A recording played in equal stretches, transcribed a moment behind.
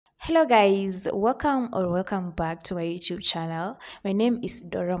Hello guys, welcome back to my YouTube channel. My name is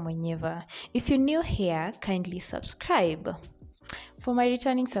Dora Mwenyeva. If you're new here, kindly subscribe. For my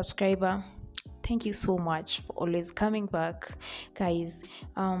returning subscriber, thank you so much for always coming back. Guys,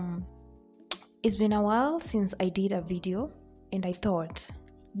 it's been a while since I did a video and I thought,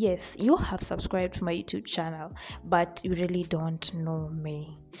 yes, you have subscribed to my YouTube channel, but you really don't know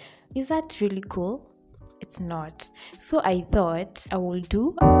me. Is that really cool? It's not. So I thought I will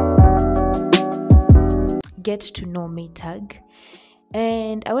do get to know me tag,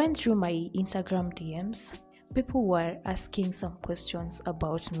 and I went through my Instagram DMs. People were asking some questions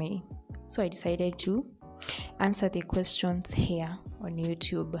about me, so I decided to answer the questions here on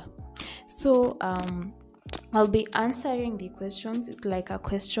YouTube. So I'll be answering the questions. It's like a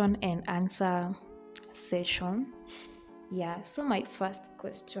question and answer session. Yeah, so my first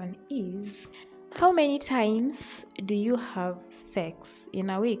question is, how many times do you have sex in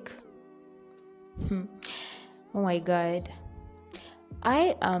a week? Oh my god.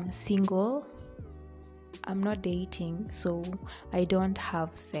 I am single. I'm not dating, so I don't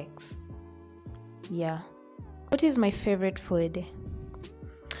have sex. Yeah. What is my favorite food?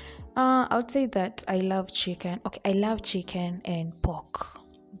 I would say that I love chicken. Okay, I love chicken and pork,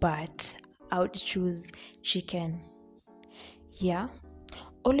 but I would choose chicken. Yeah.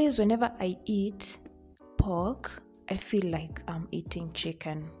 Always whenever I eat pork, I feel like I'm eating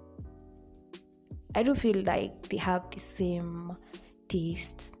chicken. I do feel like they have the same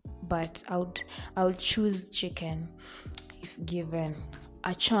taste, but I would choose chicken if given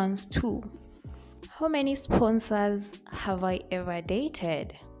a chance to. How many sponsors have I ever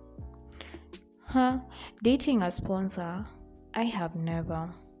dated? Dating a sponsor, I have never.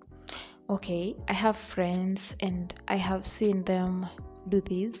 Okay, I have friends and I have seen them do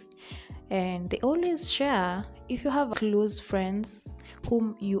this, and they always share. If you have close friends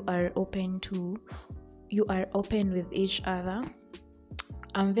whom you are open with each other,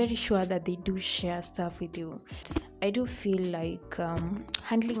 I'm very sure that they do share stuff with you. I do feel like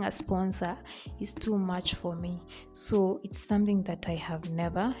handling a sponsor is too much for me, so it's something that I have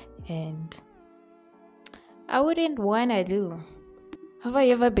never, and I wouldn't wanna do. Have I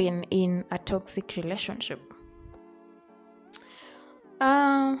ever been in a toxic relationship?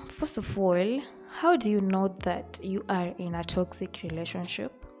 First of all, how do you know that you are in a toxic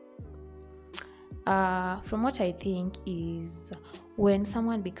relationship? From what I think is when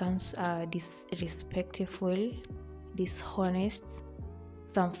someone becomes disrespectful, dishonest,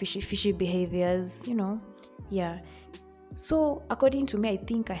 some fishy behaviors, yeah. So according to me, I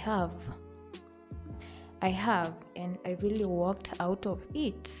think I have, and I really walked out of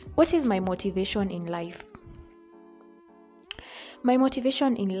it. What is my motivation in life? My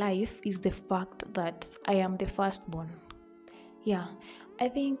motivation in life is the fact that I am the firstborn. Yeah, I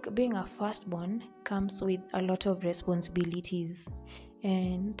think being a firstborn comes with a lot of responsibilities,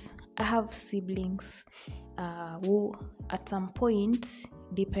 and I have siblings who at some point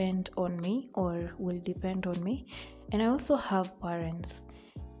depend on me or will depend on me, and I also have parents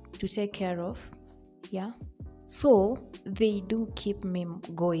to take care of. Yeah, so they do keep me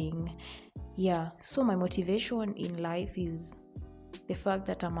going. Yeah, so my motivation in life is the fact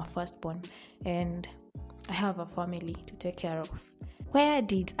that I'm a firstborn and I have a family to take care of. Where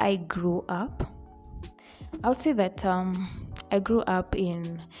did I grow up? I would say that I grew up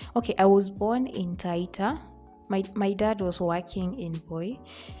I was born in Taita. My dad was working in Boy,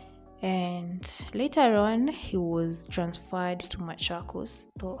 and later on he was transferred to Machakos,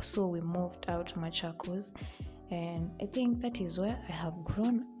 so we moved out to Machakos, and I think that is where I have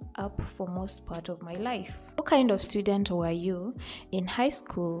grown up for most part of my life. What kind of student were you in high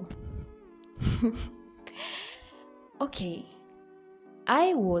school? Okay,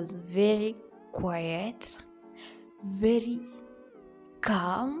 I was very quiet, very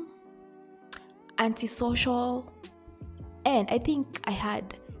calm, antisocial, and I think I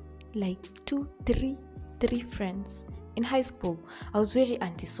had like three friends in high school. I was very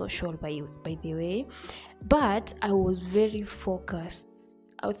antisocial by the way, but I was very focused.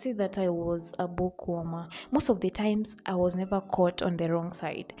 I would say that I was a bookwormer. Most of the times I was never caught on the wrong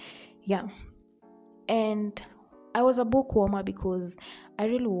side. Yeah. And I was a bookwormer because I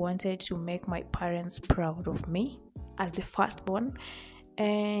really wanted to make my parents proud of me as the firstborn.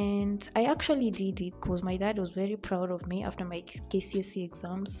 And I actually did it because my dad was very proud of me after my KCSE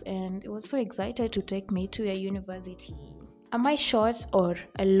exams, and he was so excited to take me to a university. Am I short or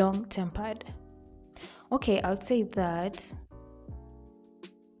a long-tempered? Okay, I'll say that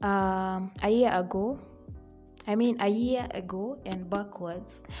a year ago and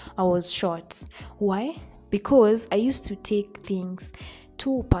backwards, I was short. Why? Because I used to take things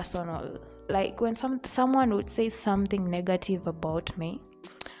too personal. Like when someone would say something negative about me,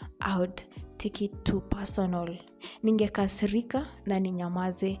 I would take it too personal. Ningekasirika na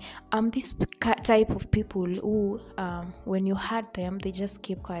ninyamaze. I'm this type of people who when you hurt them, they just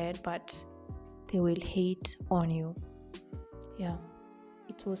keep quiet, but they will hate on you. Yeah,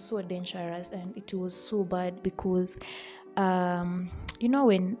 it was so dangerous and it was so bad because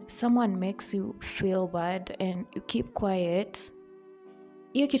when someone makes you feel bad and you keep quiet,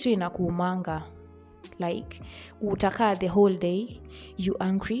 hiyo kitu inakuumanga. Like utakaa the whole day, you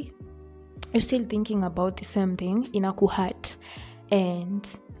angry, you're still thinking about the same thing, inakuhurt,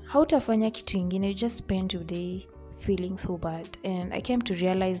 and hautafanya kitu ingine, you just spend your day feeling so bad. And I came to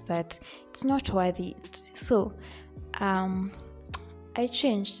realize that it's not worth it. So I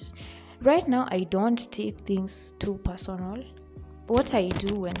changed. Right now I don't take things too personal. What I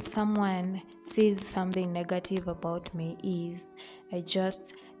do when someone says something negative about me is I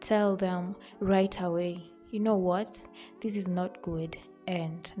just tell them right away, you know what, this is not good,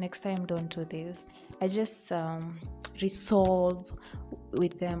 and next time don't do this. I just resolve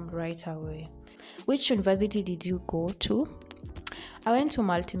with them right away. Which university did you go to? I went to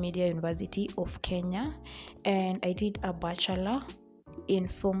Multimedia University of Kenya, and I did a bachelor in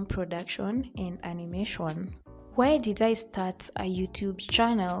film production and animation. Why did I start a YouTube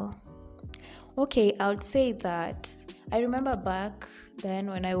channel? Okay, I would say that I remember back then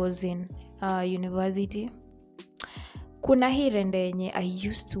when I was in university, kuna hii rende yenye I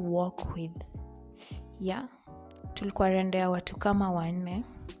used to work with. Yeah, tulikuwa rende ya watu kama 4,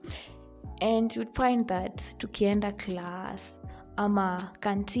 and you'd find that tukienda class ama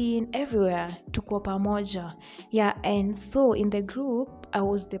canteen, everywhere tuko pamoja. Yeah, and so in the group I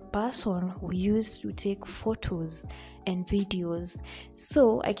was the person who used to take photos and videos.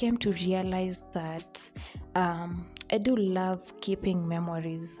 So I came to realize that I do love keeping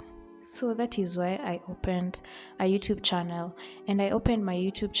memories. So that is why I opened a YouTube channel, and I opened my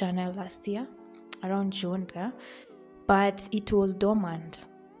YouTube channel last year around June there, but it was dormant.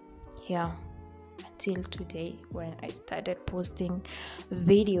 Yeah, until today when I started posting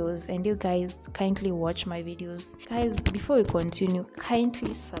videos, and you guys kindly watch my videos. Guys, before we continue,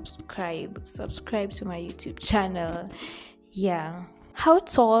 kindly subscribe to my YouTube channel. Yeah, how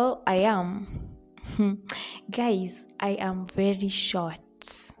tall I am. Guys, I am very short.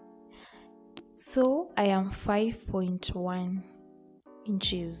 So I am 5.1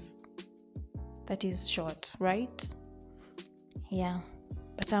 inches. That is short, right? Yeah,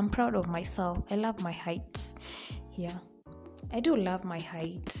 but I'm proud of myself. I love my height. Yeah, I do love my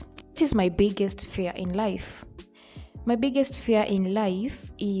height. This is my biggest fear in life. My biggest fear in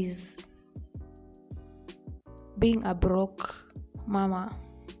life is being a broke mama,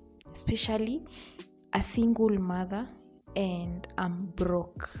 especially a single mother, and I'm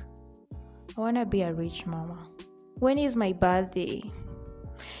broke. I want to be a rich mama. When is my birthday?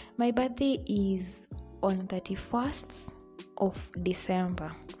 My birthday is on 31st of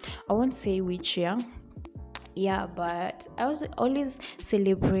December. I won't say which year. Yeah, but I always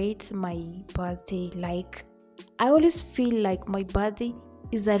celebrate my birthday. Like, I always feel like my birthday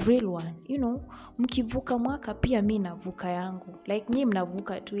is a real one. You know, mkivuka mwaka pia mi navuka yangu. Like, nyi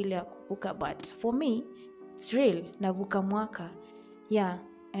mnavuka tu ile ya kuvuka, but for me, it's real. Navuka mwaka. Yeah,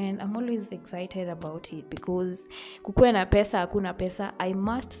 and I'm always excited about it because kukuwe na pesa, hakuna pesa, I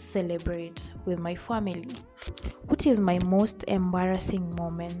must celebrate with my family. What is my most embarrassing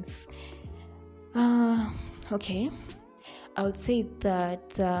moments? Okay, I would say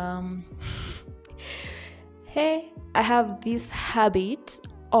that hey, I have this habit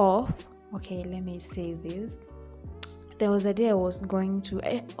of, okay, let me say this. There was a day I was going to,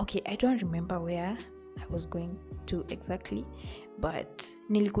 I don't remember where I was going to exactly, but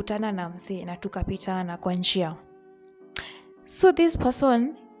nilikutana na mse na tukapitana kwa njia. So this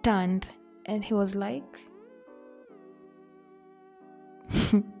person turned and he was like,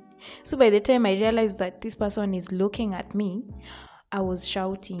 so by the time I realized that this person is looking at me, I was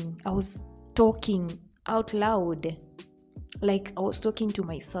shouting, I was talking out loud, like I was talking to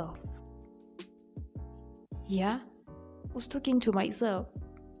myself. Yeah, I was talking to myself.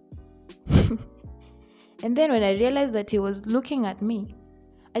 And then when I realized that he was looking at me,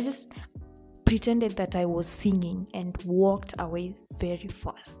 I just pretended that I was singing and walked away very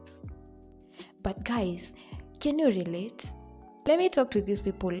fast. But guys, can you relate? Let me talk to these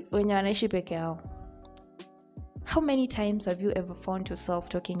people when you're anaishi peke yao. How many times have you ever found yourself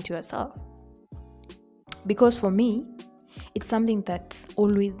talking to yourself? Because for me, it's something that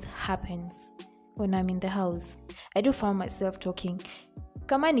always happens when I'm in the house. I do find myself talking.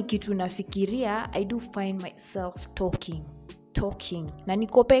 Kama ni kitu nafikiria, I do find myself talking. talking na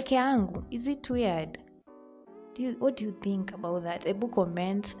niko peke yangu. Is it weird? What do you think about that? Ebu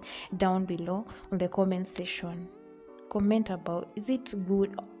comment down below on the comment section. Comment about, is it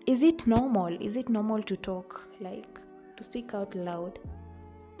good? Is it normal? Is it normal to talk, like to speak out loud?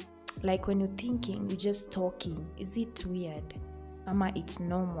 Like when you're thinking, you're just talking. Is it weird? Ama it's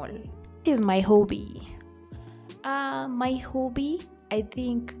normal? What is my hobby? My hobby, I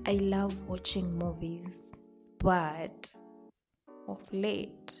think I love watching movies, but of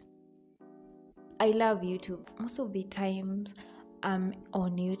late, I love YouTube. Most of the times I'm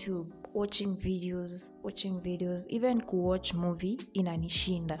on YouTube watching videos, even watch movie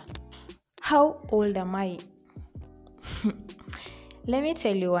inanishinda. How old am I? Let me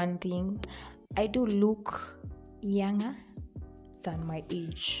tell you one thing. I do look younger than my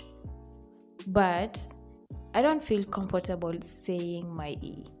age, but I don't feel comfortable saying my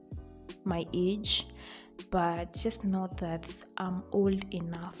age, but just know that I'm old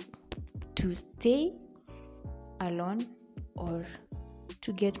enough to stay alone or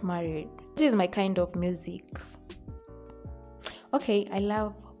to get married. This is my kind of music. Okay, I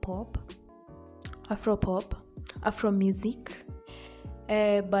love pop, Afro music,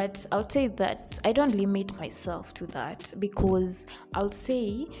 but I'll say that I don't limit myself to that, because I'll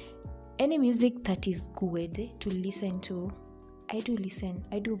say any music that is good to listen to, I do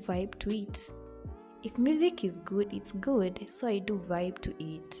vibe to it. If music is good, it's good, so I do vibe to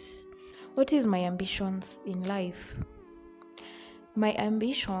it. What is my ambitions in life? My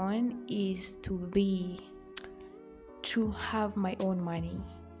ambition is to have my own money,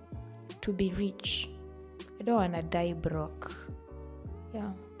 to be rich. I don't want to die broke.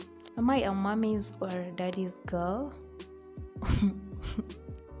 Yeah. Am I a mommy's or daddy's girl?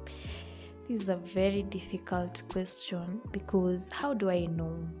 This is a very difficult question, because how do I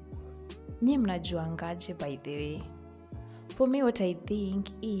know? Nyie mnajuangaje, by the way? For me, what I think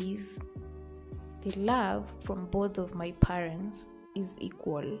is the love from both of my parents is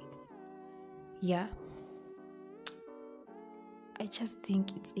equal. Yeah. I just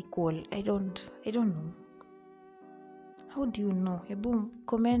think it's equal. I don't know. How do you know? Boom,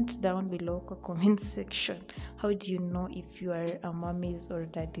 comment down below, comment section. How do you know if you are a mommy's or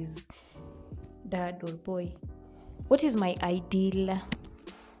daddy's dad or boy? What is my ideal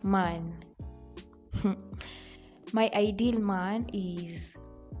man? My ideal man is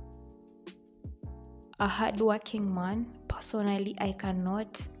a hardworking man. Personally, I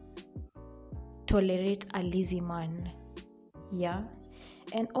cannot tolerate a lazy man. Yeah.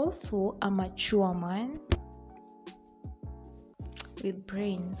 And also a mature man with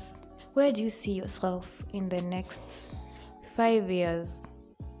brains. Where do you see yourself in the next 5 years?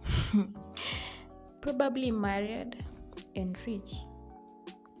 Probably married and rich.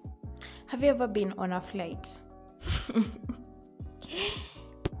 Have you ever been on a flight?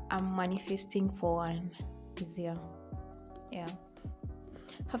 I'm manifesting for one this year. Yeah.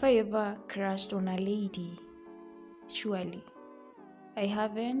 Have I ever crushed on a lady? Surely. I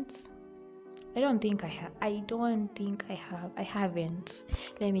haven't. I don't think I have. I haven't.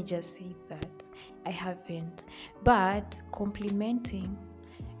 Let me just say that. I haven't. But complimenting,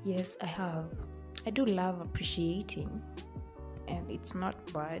 yes, I have. I do love appreciating, and it's not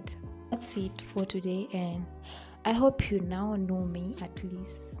bad. That's it for today, and I hope you now know me at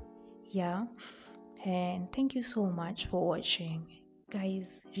least. Yeah. And thank you so much for watching.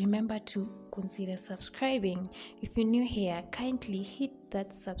 Guys, remember to consider subscribing. If you're new here, kindly hit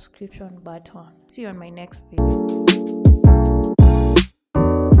that subscription button. See you on my next video.